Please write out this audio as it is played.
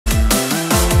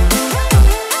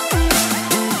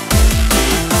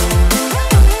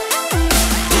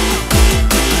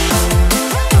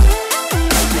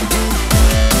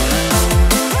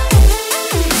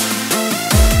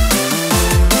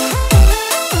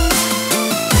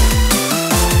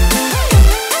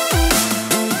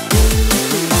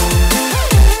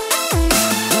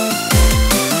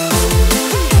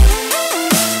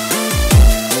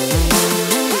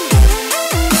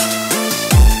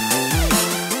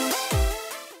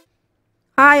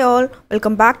Hi all,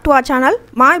 welcome back to our channel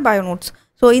My BioNotes.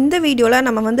 So in the video la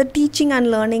nama vandu teaching and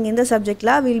learning in the subject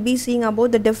la we'll be seeing about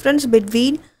the difference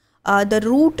between the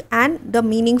root and the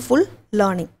meaningful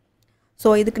learning.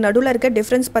 So idukku nadula irukka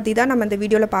difference பத்தி தான் நம்ம இந்த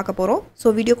வீடியோல பார்க்க போறோம்.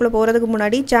 So வீடியோக்குள்ள போறதுக்கு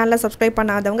முன்னாடி சேனலை subscribe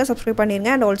பண்ணாதவங்க subscribe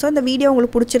பண்ணிருங்க and also இந்த வீடியோ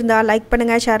உங்களுக்கு பிடிச்சிருந்தா லைக்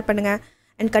பண்ணுங்க share பண்ணுங்க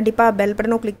and கண்டிப்பா bell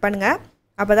பட்டனும் click பண்ணுங்க.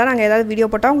 அப்பதான் நாங்க ஏதாவது வீடியோ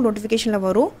போட்டா உங்களுக்கு நோட்டிஃபிகேஷன்ல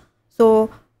வரும். So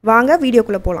வாங்க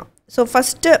வீடியோக்குள்ள போலாம். So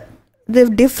first the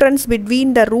difference between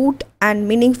the root and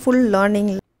meaningful learning.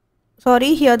 Sorry,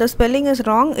 here the spelling is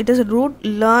wrong. It is root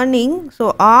learning. So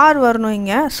R varno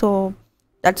inga. So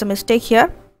that's a mistake here.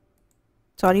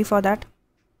 Sorry for that.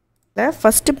 The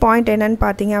first point enna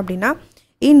pathinga appadina,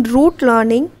 in root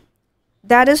learning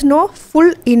there is no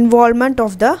full involvement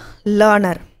of the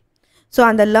learner. So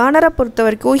and the learner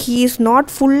பொறுத்தவரைக்கும் he is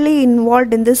not fully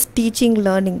involved in this teaching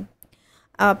learning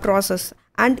process.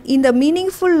 And in the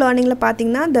meaningful learning la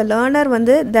pathina the learner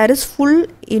vandu there is full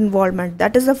involvement.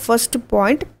 That is the first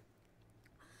point.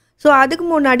 So adukku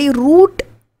munadi root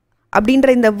அப்படின்ற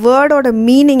இந்த வேர்டோட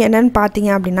meaning என்னன்னு பார்த்தீங்க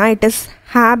அப்படின்னா it is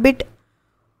habit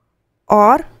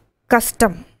or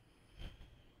custom.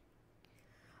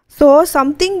 So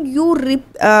something you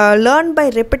learn by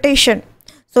repetition.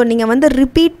 So நீங்கள் வந்து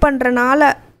repeat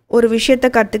பண்ணுறனால ஒரு விஷயத்தை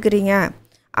கற்றுக்குறீங்க,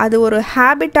 அது ஒரு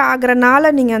ஹேபிட்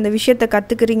ஆகிறனால நீங்கள் அந்த விஷயத்தை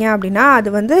கற்றுக்குறீங்க அப்படின்னா அது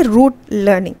வந்து root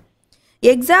learning.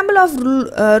 Example of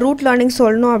root learning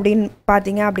சொல்லணும் அப்படின்னு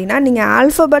பார்த்தீங்க அப்படின்னா நீங்கள்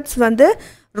ஆல்ஃபபெட்ஸ் வந்து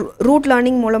ரூட்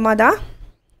லேர்னிங் மூலமாக தான்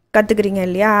கற்றுக்குறீங்க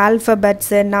இல்லையா,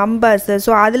 ஆல்ஃபபெட்ஸு நம்பர்ஸு.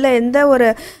 ஸோ அதில் எந்த ஒரு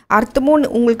அர்த்தமும்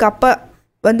உங்களுக்கு அப்போ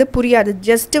வந்து புரியாது.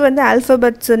 ஜஸ்ட்டு வந்து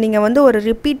ஆல்ஃபபெட்ஸ் நீங்கள் வந்து ஒரு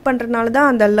ரிப்பீட் பண்ணுறனால தான்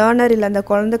அந்த லேர்னர் இல்லை அந்த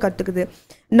குழந்தை கற்றுக்குது.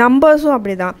 நம்பர்ஸும்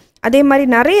அப்படி தான். அதே மாதிரி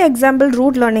நிறைய எக்ஸாம்பிள்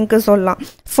ரூட் லேர்னிங்க்கு சொல்லலாம்.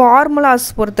 ஃபார்முலாஸ்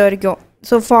பொறுத்த வரைக்கும்,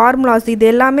 ஸோ ஃபார்முலாஸ் இது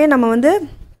எல்லாமே நம்ம வந்து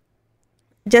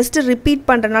ஜஸ்ட்டு ரிப்பீட்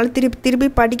பண்ணுறனால திருப்பி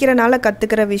படிக்கிறனால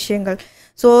கற்றுக்கிற விஷயங்கள்.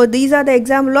 So these are the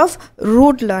example of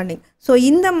root learning. So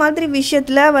இந்த மாதிரி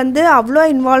விஷயத்தில் வந்து அவ்வளோ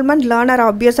இன்வால்வ்மெண்ட் லேர்னர்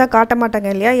ஆப்வியஸாக காட்ட மாட்டாங்க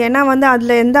இல்லையா, ஏன்னா வந்து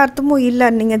அதில் எந்த அர்த்தமும் இல்லை,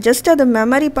 நீங்கள் ஜஸ்ட் அதை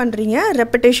மெமரி பண்ணுறீங்க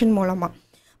ரெப்பிட்டேஷன் மூலமாக.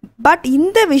 பட்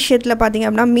இந்த விஷயத்தில் பார்த்தீங்க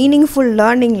அப்படின்னா மீனிங்ஃபுல்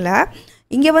லேர்னிங்கில்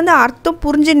இங்கே வந்து அர்த்தம்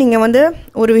புரிஞ்சு நீங்கள் வந்து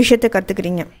ஒரு விஷயத்தை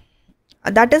கற்றுக்குறீங்க.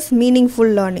 That is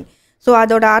meaningful learning. So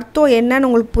அதோட அர்த்தம் என்னன்னு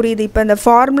உங்களுக்கு புரியுது. இப்போ இந்த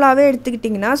ஃபார்முலாவே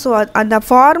எடுத்துக்கிட்டிங்கன்னா ஸோ அந்த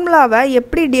ஃபார்முலாவை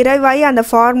எப்படி டிரைவ் ஆகி அந்த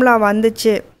ஃபார்முலா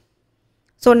வந்துச்சு.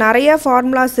 ஸோ நிறைய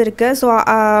ஃபார்முலாஸ் இருக்குது. ஸோ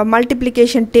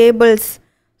மல்டிப்ளிகேஷன் டேபிள்ஸ்,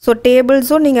 ஸோ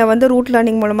டேபிள்ஸும் நீங்கள் வந்து ரூட்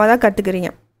லேர்னிங் மூலமாக தான் கற்றுக்குறீங்க.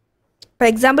 இப்போ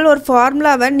எக்ஸாம்பிள் ஒரு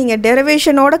ஃபார்முலாவை நீங்கள்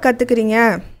டெரிவேஷனோடு கற்றுக்குறீங்க,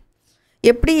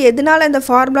 எப்படி எதனால் இந்த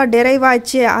ஃபார்முலா டெரைவ்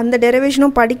ஆச்சு அந்த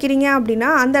டெரிவேஷனும் படிக்கிறீங்க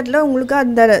அப்படின்னா அந்த இடத்துல உங்களுக்கு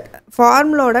அந்த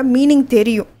ஃபார்முலாவோட மீனிங்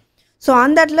தெரியும். ஸோ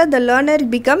அந்த இடத்துல த லேர்னர்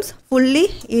பிகம்ஸ் ஃபுல்லி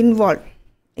இன்வால்வ்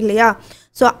இல்லையா.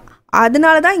 ஸோ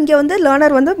அதனால தான் இங்கே வந்து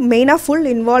லேர்னர் வந்து மெயினாக ஃபுல்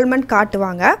இன்வால்வ்மெண்ட்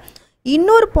காட்டுவாங்க.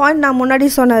 இன்னொரு பாயிண்ட் நான் முன்னாடி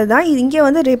சொன்னது தான், இங்கே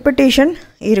வந்து ரெப்பிட்டேஷன்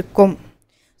இருக்கும்.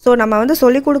 ஸோ நம்ம வந்து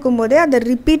சொல்லிக் கொடுக்கும்போதே அதை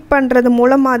ரிப்பீட் பண்ணுறது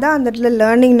மூலமாக தான் அந்த இடத்துல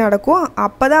லேர்னிங் நடக்கும்.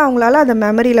 அப்போ தான் அவங்களால அதை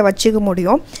மெமரியில் வச்சுக்க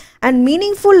முடியும். அண்ட்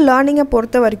மீனிங்ஃபுல் லேர்னிங்கை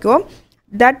பொறுத்த வரைக்கும்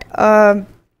that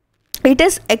it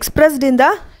is எக்ஸ்ப்ரெஸ்ட் in the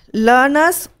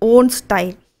learners own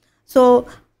style. So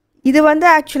இது வந்து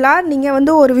ஆக்சுவலாக நீங்கள்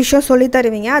வந்து ஒரு விஷயம் சொல்லித்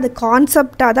தருவீங்க, அது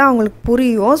கான்செப்டாக தான் அவங்களுக்கு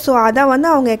புரியும். ஸோ அதை வந்து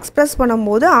அவங்க எக்ஸ்ப்ரெஸ்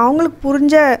பண்ணும்போது அவங்களுக்கு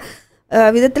புரிஞ்ச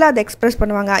விதத்தில் அதை எக்ஸ்ப்ரெஸ்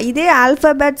பண்ணுவாங்க. இதே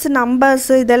ஆல்ஃபபெட்ஸ்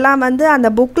நம்பர்ஸு இதெல்லாம் வந்து அந்த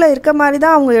புக்கில் இருக்க மாதிரி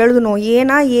தான் அவங்க எழுதணும்.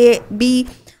 ஏன்னா ஏ பி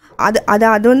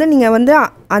அது வந்து நீங்கள் வந்து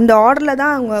அந்த ஆர்டரில்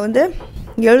தான் அவங்க வந்து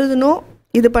எழுதணும்,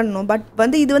 இது பண்ணணும். பட்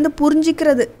வந்து இது வந்து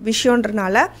புரிஞ்சிக்கிறது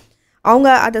விஷயன்றனால அவங்க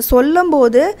அதை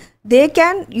சொல்லும்போது they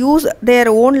can use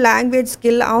their own language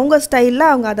skill, அவங்க ஸ்டைலில்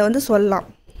அவங்க அதை வந்து சொல்லலாம்.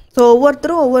 ஸோ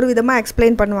ஒவ்வொருத்தரும் ஒவ்வொரு விதமாக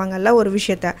எக்ஸ்பிளைன் பண்ணுவாங்கல்ல ஒரு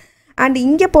விஷயத்த. அண்ட்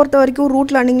இங்கே பொறுத்த வரைக்கும்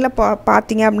ரூட் லேர்னிங்கில்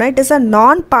பார்த்தீங்க அப்படின்னா இட் இஸ் அ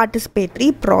நான் பார்ட்டிசிபேட்டரி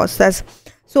ப்ராசஸ்.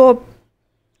 ஸோ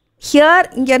ஹியர்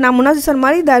இங்கே நான் முன்னாடி சொன்ன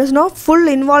மாதிரி there is no full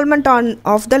involvement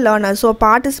of the learner. So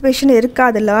participation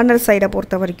இருக்காது லேர்னர் சைடை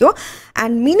பொறுத்த வரைக்கும்.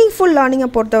 அண்ட் மீனிங்ஃபுல் லேர்னிங்கை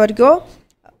பொறுத்த வரைக்கும்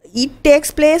it takes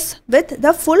place with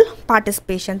the full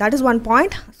participation. That is one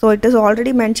point. So it is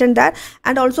already mentioned there.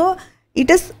 And also it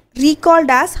is recalled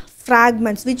as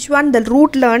fragments. Which one? The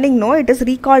root learning, no, it is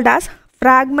recalled as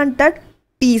fragmented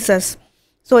pieces.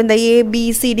 So in the A B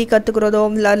C D கத்துக்கிறதோ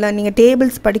இல்லை நீங்கள்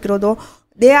tables படிக்கிறதோ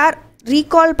they are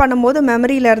recall பண்ணும்போது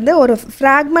மெமரியில இருந்து ஒரு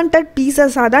fragmented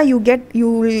pieces தான்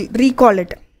you will recall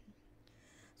it.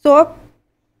 So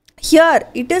here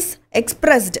it is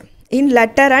expressed in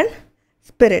letter and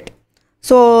spirit.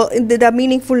 So the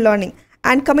meaningful learning.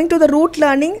 And coming to the root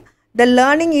learning, the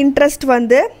learning interest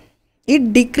வந்து it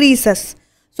decreases.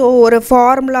 So ஒரு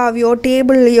ஃபார்முலாவையோ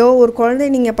டேபிள்லையோ ஒரு குழந்தை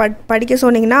நீங்கள் படிக்க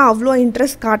சொன்னீங்கன்னா அவ்வளோ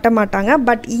interest காட்ட மாட்டாங்க.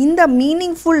 பட் இந்த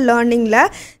meaningful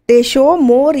லேர்னிங்கில் they show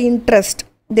more interest.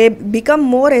 they become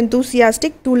more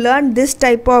enthusiastic to learn this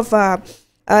type of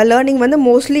learning வந்து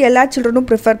மோஸ்ட்லி எல்லா சில்ட்ரனும்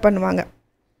ப்ரிஃபர் பண்ணுவாங்க.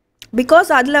 பிகாஸ்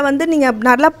அதில் வந்து நீங்கள்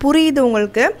நல்லா புரியுது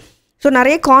உங்களுக்கு. ஸோ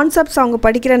நிறைய கான்செப்ட்ஸ் அவங்க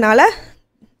படிக்கிறனால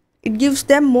it gives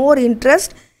them more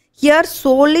interest. Here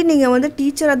சோலி நீங்கள் வந்து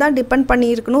டீச்சரை தான் டிபெண்ட்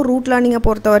பண்ணியிருக்கணும். ரூட் லேர்னிங்கை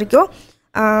பொறுத்த வரைக்கும்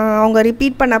அவங்க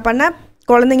ரிப்பீட் பண்ண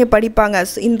குழந்தைங்க படிப்பாங்க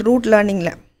இன் ரூட்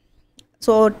லேர்னிங்கில்.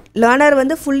 ஸோ லேர்னர்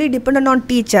வந்து fully depend on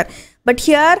teacher. But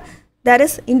here there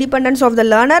is independence of the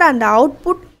learner and the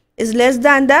output is less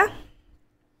than the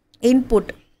input.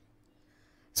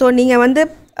 So நீங்கள் வந்து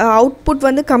அவுட்புட்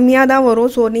வந்து கம்மியாக தான் வரும்.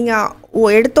 ஸோ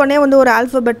நீங்கள் எடுத்தோடனே வந்து ஒரு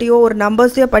ஆல்ஃபபெட்டையோ ஒரு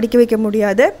நம்பர்ஸையோ படிக்க வைக்க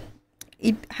முடியாது.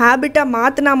 ஹேபிட்டை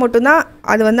மாற்றினா மட்டும்தான்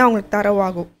அது வந்து அவங்களுக்கு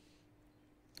தரவாகும்.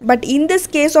 But in this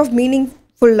case of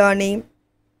meaningful learning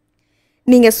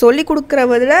நீங்கள் சொல்லிக் கொடுக்குற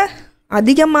விட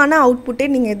அதிகமான அவுட்புட்டே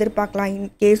நீங்கள் எதிர்பார்க்கலாம் in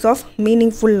case of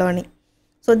meaningful learning.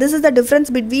 So this is the difference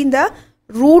between the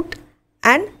root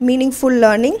and meaningful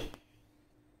learning.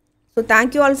 So thank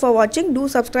you all for watching. Do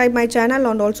subscribe my channel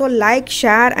and also like,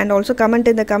 share and also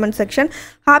comment in the comment section.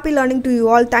 Happy learning to you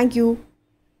all. Thank you.